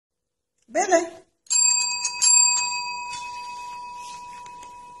Bene.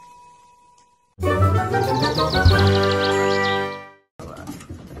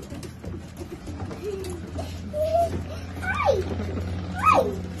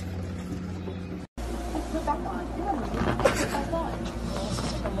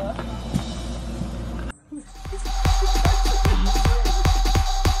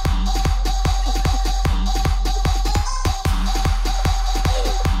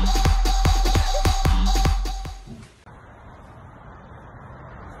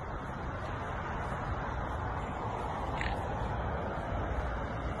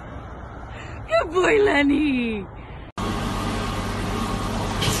 Good boy, Lenny.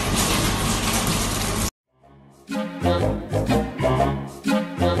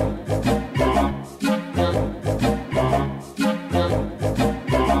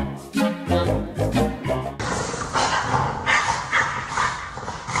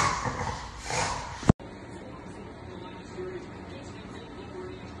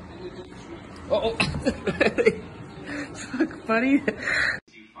 Oh, fuck, buddy.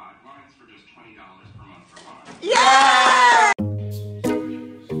 Yeah!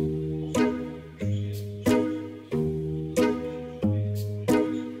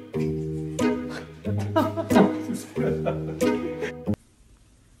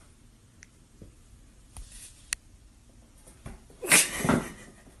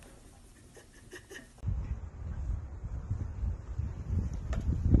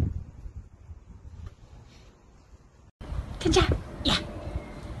 Good job. Yeah.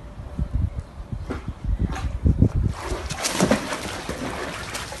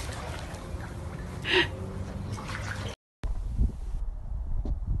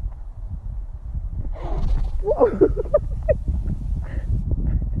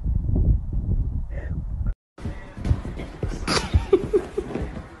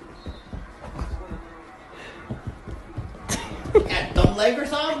 Yeah, dumb leg or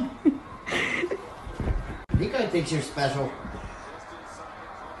something? Nico thinks you're special.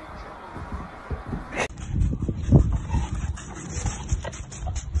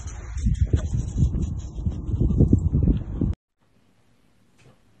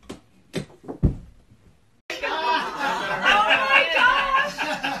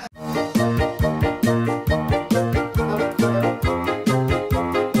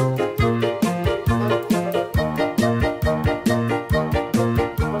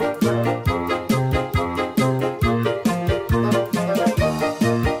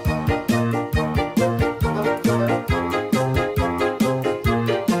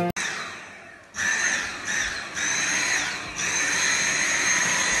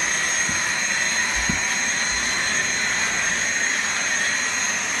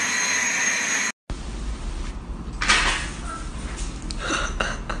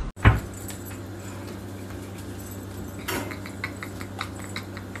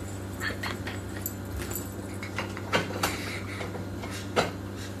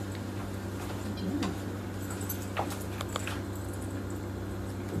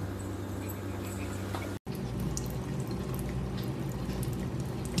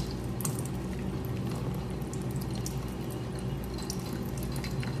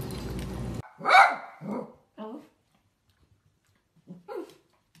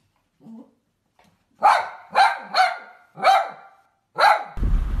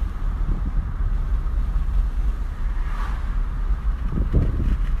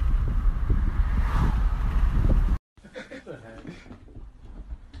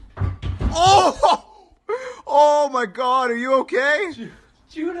 Oh! Oh my God, are you okay?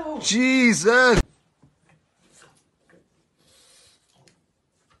 Judo. Jesus!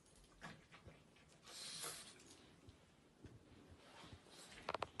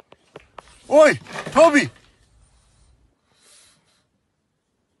 Oi, Toby!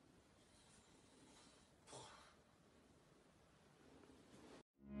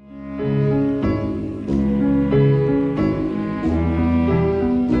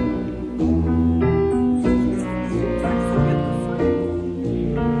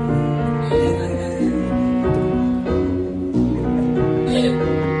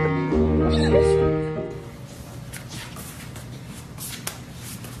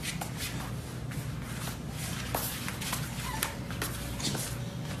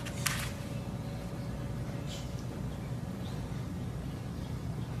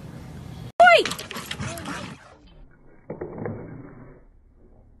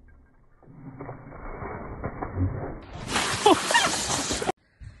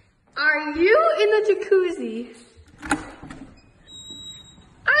 Are you in the jacuzzi?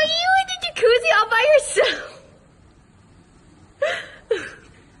 Are you in the jacuzzi all by yourself?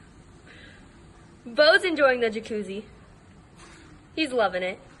 Bo's enjoying the jacuzzi. He's loving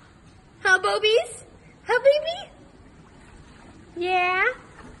it. Huh, Bobies? Huh, baby? Yeah?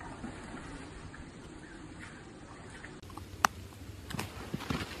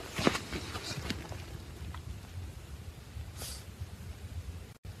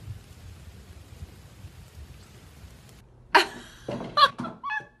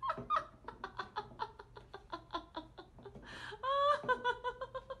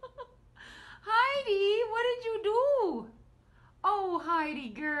 Heidi, what did you do? Oh, Heidi,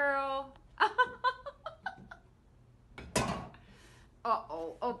 girl.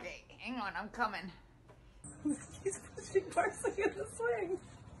 Uh-oh, okay. Hang on, I'm coming. He's pushing Parsley in the swing.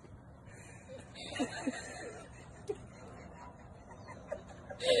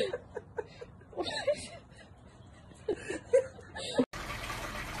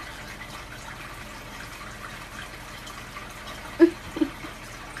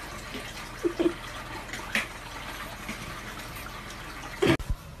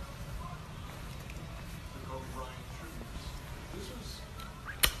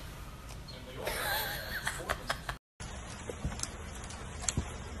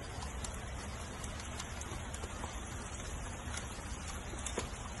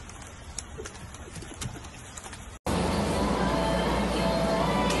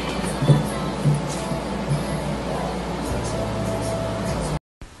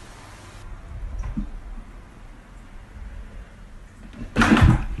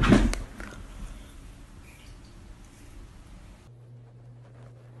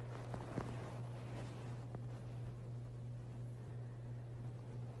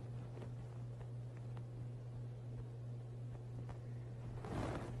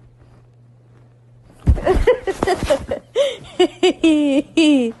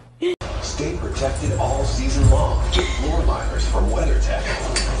 Stay protected all season long with floor liners from WeatherTech.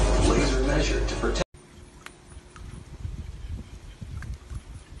 Laser measured to protect.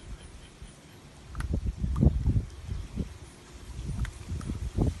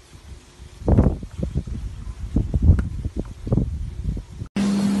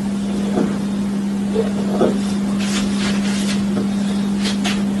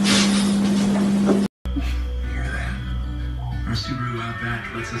 Our Subaru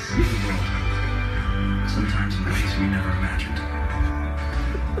Outback lets us see the world. Sometimes in ways we never imagined.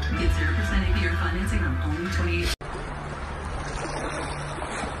 Get 0% APR financing on only 28.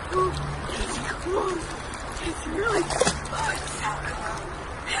 It's really cool. Oh, it's so cool.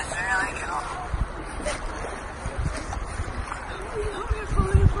 It's really cool.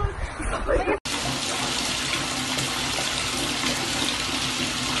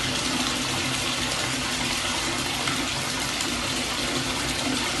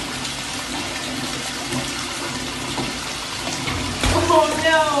 Oh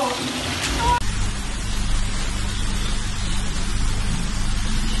no!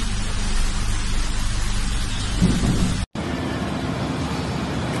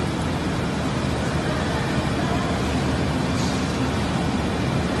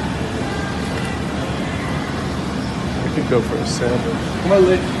 I could go for a sandwich. Come on,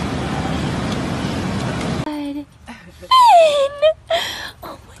 Lick.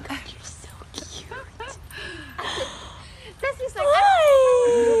 Oh my god, you're so cute.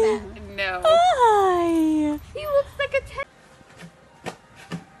 No. Hi. He looks like a 10.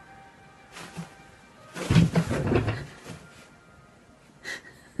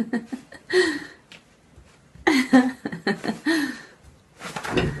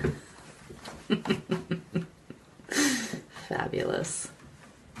 Fabulous.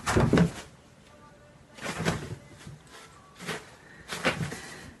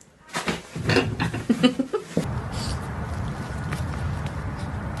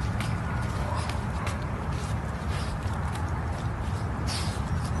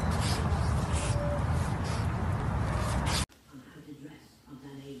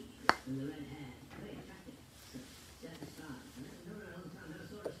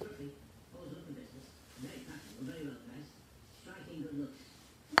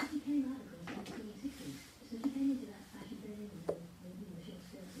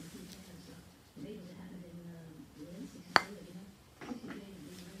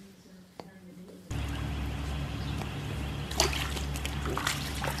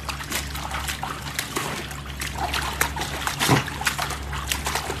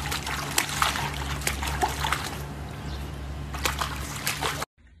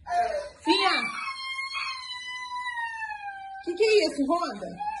 Que é isso, Honda?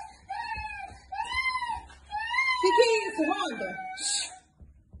 Que é isso, Honda?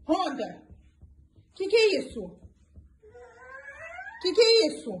 Honda? Que é isso? Que é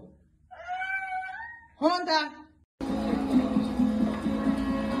isso? Honda.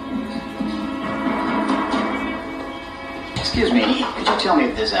 Excuse me, could you tell me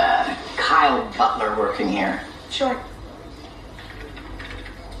if there's a Kyle Butler working here? Sure.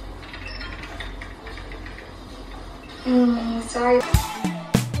 Sorry.